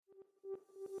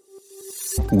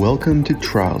Welcome to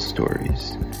Trial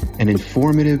Stories, an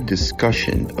informative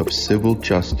discussion of civil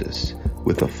justice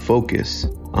with a focus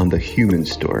on the human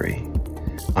story.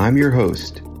 I'm your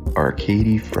host,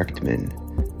 Arkady Frechtman,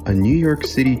 a New York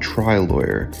City trial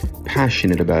lawyer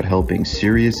passionate about helping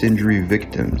serious injury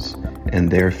victims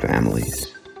and their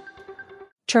families.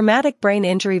 Traumatic brain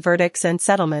injury verdicts and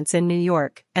settlements in New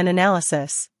York, an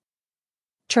analysis.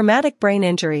 Traumatic brain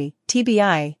injury,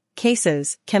 TBI,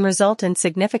 cases can result in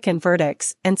significant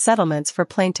verdicts and settlements for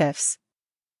plaintiffs.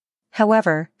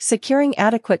 However, securing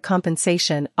adequate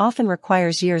compensation often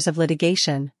requires years of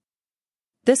litigation.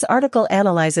 This article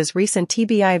analyzes recent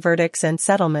TBI verdicts and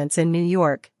settlements in New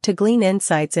York to glean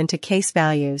insights into case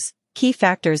values, key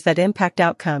factors that impact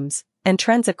outcomes, and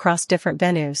trends across different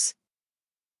venues.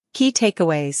 Key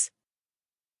takeaways.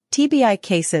 TBI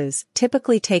cases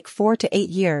typically take 4 to 8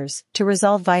 years to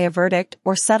resolve via verdict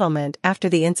or settlement after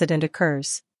the incident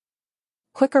occurs.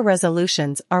 Quicker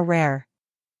resolutions are rare.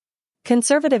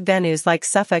 Conservative venues like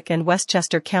Suffolk and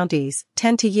Westchester counties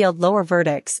tend to yield lower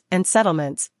verdicts and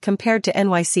settlements compared to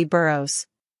NYC boroughs.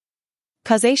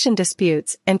 Causation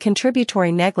disputes and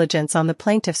contributory negligence on the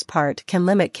plaintiff's part can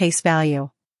limit case value.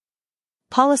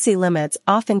 Policy limits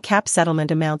often cap settlement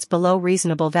amounts below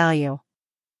reasonable value.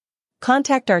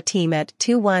 Contact our team at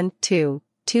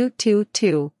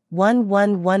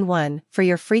 212-222-1111 for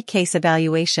your free case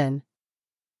evaluation.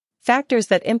 Factors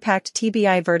that impact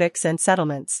TBI verdicts and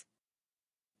settlements.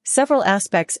 Several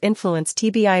aspects influence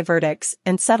TBI verdicts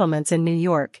and settlements in New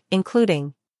York,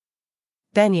 including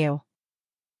venue.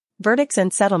 Verdicts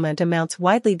and settlement amounts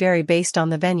widely vary based on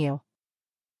the venue.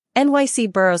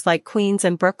 NYC boroughs like Queens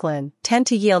and Brooklyn tend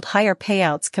to yield higher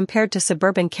payouts compared to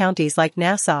suburban counties like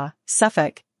Nassau,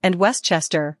 Suffolk, and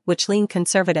Westchester, which lean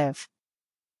conservative.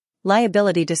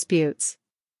 Liability disputes.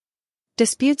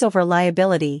 Disputes over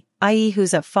liability, i.e.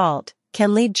 who's at fault,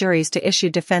 can lead juries to issue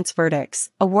defense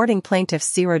verdicts, awarding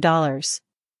plaintiffs $0.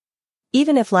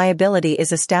 Even if liability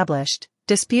is established,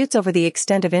 disputes over the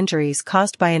extent of injuries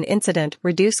caused by an incident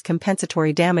reduce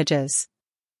compensatory damages.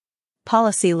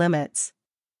 Policy limits.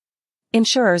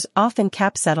 Insurers often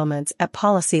cap settlements at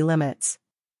policy limits.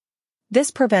 This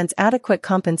prevents adequate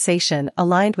compensation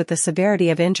aligned with the severity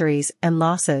of injuries and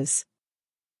losses.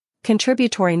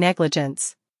 Contributory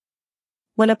negligence.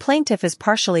 When a plaintiff is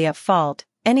partially at fault,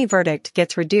 any verdict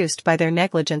gets reduced by their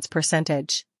negligence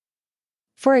percentage.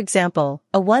 For example,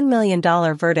 a $1 million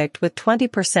verdict with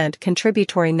 20%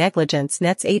 contributory negligence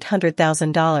nets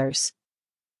 $800,000.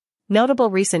 Notable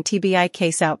recent TBI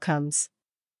case outcomes.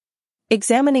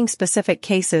 Examining specific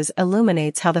cases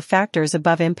illuminates how the factors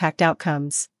above impact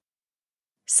outcomes.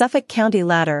 Suffolk County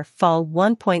Ladder Fall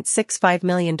 $1.65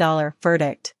 million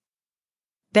verdict.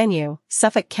 Venue,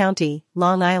 Suffolk County,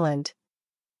 Long Island.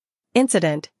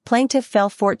 Incident, plaintiff fell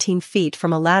 14 feet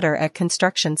from a ladder at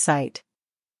construction site.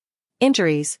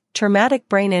 Injuries, traumatic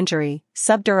brain injury,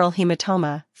 subdural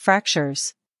hematoma,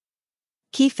 fractures.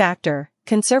 Key factor,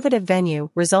 conservative venue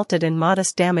resulted in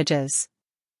modest damages.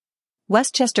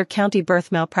 Westchester County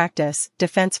birth malpractice,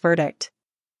 defense verdict.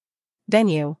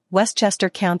 Venue, Westchester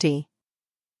County.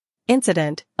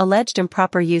 Incident, alleged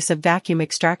improper use of vacuum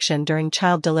extraction during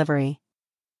child delivery.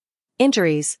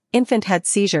 Injuries, infant had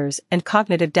seizures and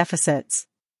cognitive deficits.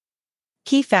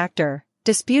 Key factor,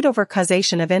 dispute over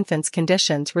causation of infant's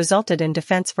conditions resulted in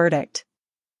defense verdict.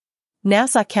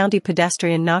 Nassau County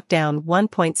pedestrian knockdown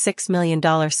 $1.6 million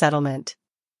settlement.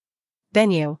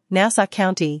 Venue, Nassau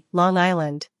County, Long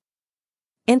Island.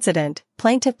 Incident,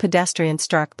 plaintiff pedestrian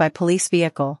struck by police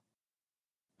vehicle.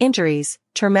 Injuries,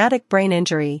 traumatic brain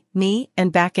injury, knee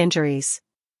and back injuries.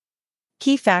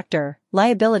 Key factor,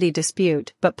 liability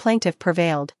dispute but plaintiff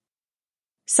prevailed.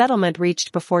 Settlement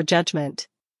reached before judgment.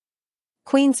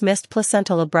 Queens missed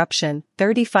placental abruption,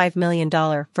 $35 million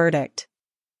verdict.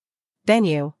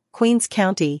 Venue, Queens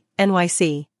County,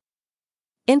 NYC.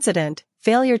 Incident,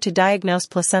 failure to diagnose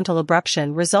placental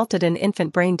abruption resulted in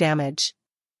infant brain damage.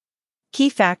 Key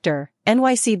factor,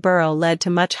 NYC borough led to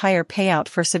much higher payout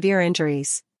for severe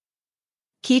injuries.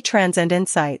 Key trends and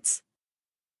insights.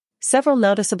 Several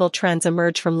noticeable trends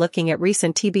emerge from looking at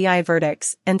recent TBI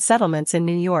verdicts and settlements in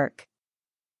New York.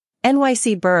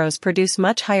 NYC boroughs produce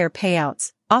much higher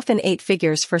payouts, often 8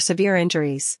 figures for severe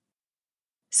injuries.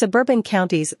 Suburban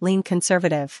counties lean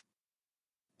conservative.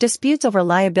 Disputes over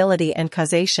liability and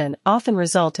causation often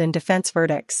result in defense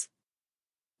verdicts.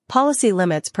 Policy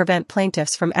limits prevent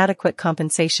plaintiffs from adequate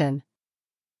compensation.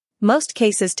 Most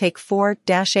cases take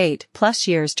 4-8+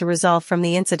 years to resolve from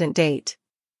the incident date.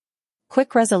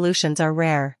 Quick resolutions are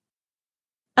rare.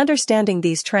 Understanding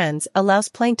these trends allows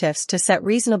plaintiffs to set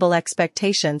reasonable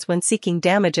expectations when seeking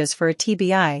damages for a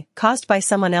TBI caused by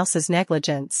someone else's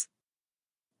negligence.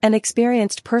 An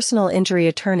experienced personal injury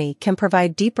attorney can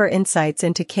provide deeper insights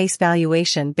into case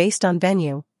valuation based on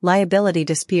venue, liability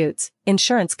disputes,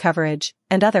 insurance coverage,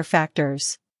 and other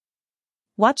factors.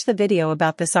 Watch the video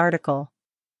about this article.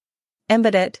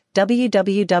 Embed it,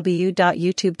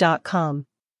 www.youtube.com.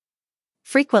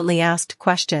 Frequently asked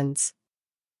questions.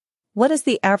 What is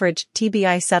the average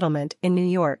TBI settlement in New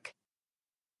York?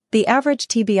 The average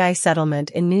TBI settlement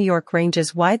in New York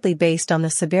ranges widely based on the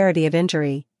severity of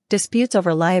injury, disputes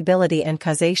over liability and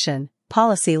causation,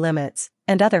 policy limits,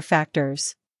 and other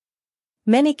factors.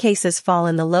 Many cases fall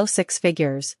in the low six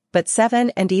figures, but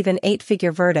 7- and even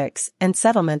 8-figure verdicts and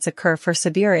settlements occur for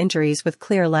severe injuries with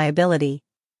clear liability.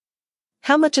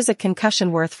 How much is a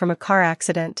concussion worth from a car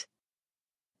accident?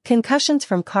 Concussions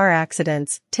from car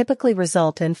accidents typically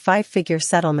result in 5-figure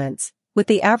settlements, with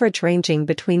the average ranging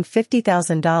between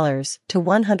 $50,000 to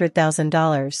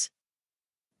 $100,000.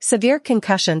 Severe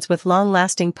concussions with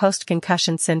long-lasting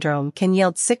post-concussion syndrome can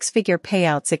yield 6-figure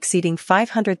payouts exceeding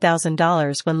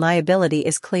 $500,000 when liability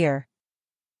is clear.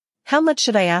 How much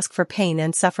should I ask for pain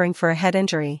and suffering for a head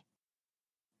injury?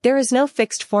 There is no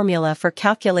fixed formula for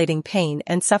calculating pain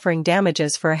and suffering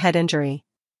damages for a head injury.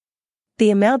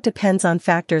 The amount depends on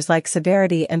factors like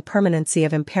severity and permanency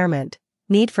of impairment,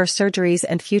 need for surgeries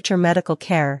and future medical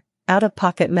care,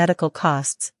 out-of-pocket medical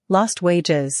costs, lost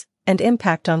wages, and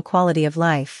impact on quality of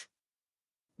life.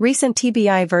 Recent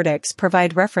TBI verdicts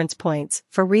provide reference points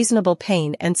for reasonable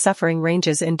pain and suffering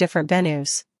ranges in different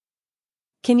venues.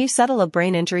 Can you settle a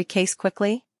brain injury case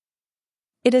quickly?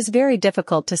 It is very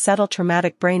difficult to settle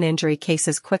traumatic brain injury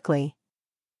cases quickly.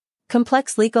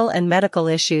 Complex legal and medical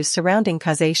issues surrounding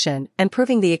causation and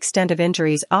proving the extent of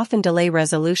injuries often delay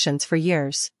resolutions for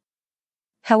years.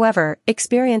 However,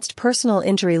 experienced personal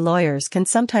injury lawyers can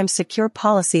sometimes secure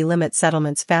policy limit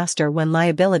settlements faster when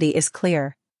liability is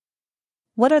clear.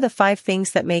 What are the 5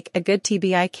 things that make a good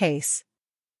TBI case?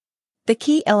 The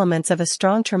key elements of a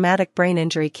strong traumatic brain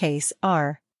injury case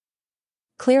are: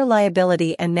 clear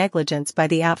liability and negligence by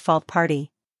the at-fault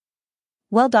party,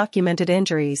 well-documented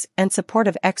injuries and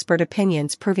supportive expert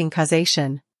opinions proving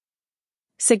causation,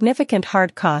 significant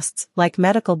hard costs like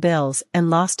medical bills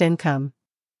and lost income,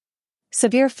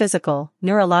 severe physical,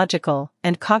 neurological,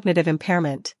 and cognitive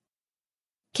impairment,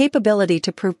 capability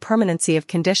to prove permanency of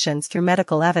conditions through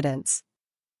medical evidence.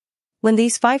 When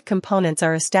these 5 components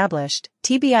are established,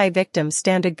 TBI victims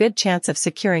stand a good chance of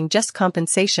securing just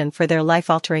compensation for their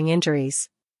life-altering injuries.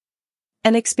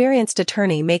 An experienced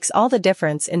attorney makes all the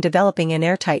difference in developing an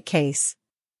airtight case.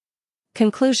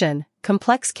 Conclusion: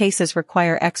 complex cases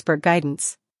require expert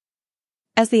guidance.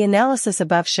 As the analysis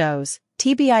above shows,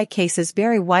 TBI cases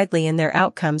vary widely in their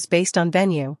outcomes based on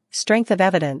venue, strength of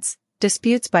evidence,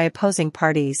 disputes by opposing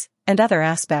parties, and other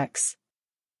aspects.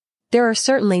 There are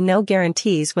certainly no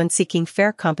guarantees when seeking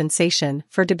fair compensation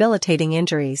for debilitating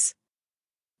injuries.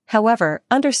 However,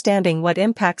 understanding what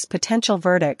impacts potential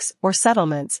verdicts or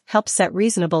settlements helps set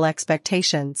reasonable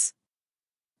expectations.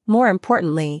 More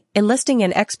importantly, enlisting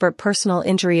an expert personal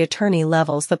injury attorney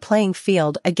levels the playing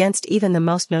field against even the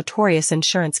most notorious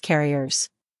insurance carriers.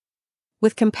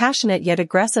 With compassionate yet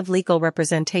aggressive legal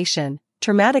representation,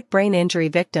 traumatic brain injury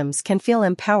victims can feel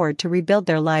empowered to rebuild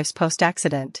their lives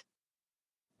post-accident.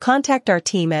 Contact our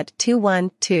team at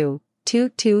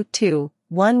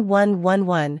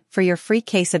 212-222-1111 for your free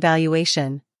case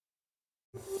evaluation.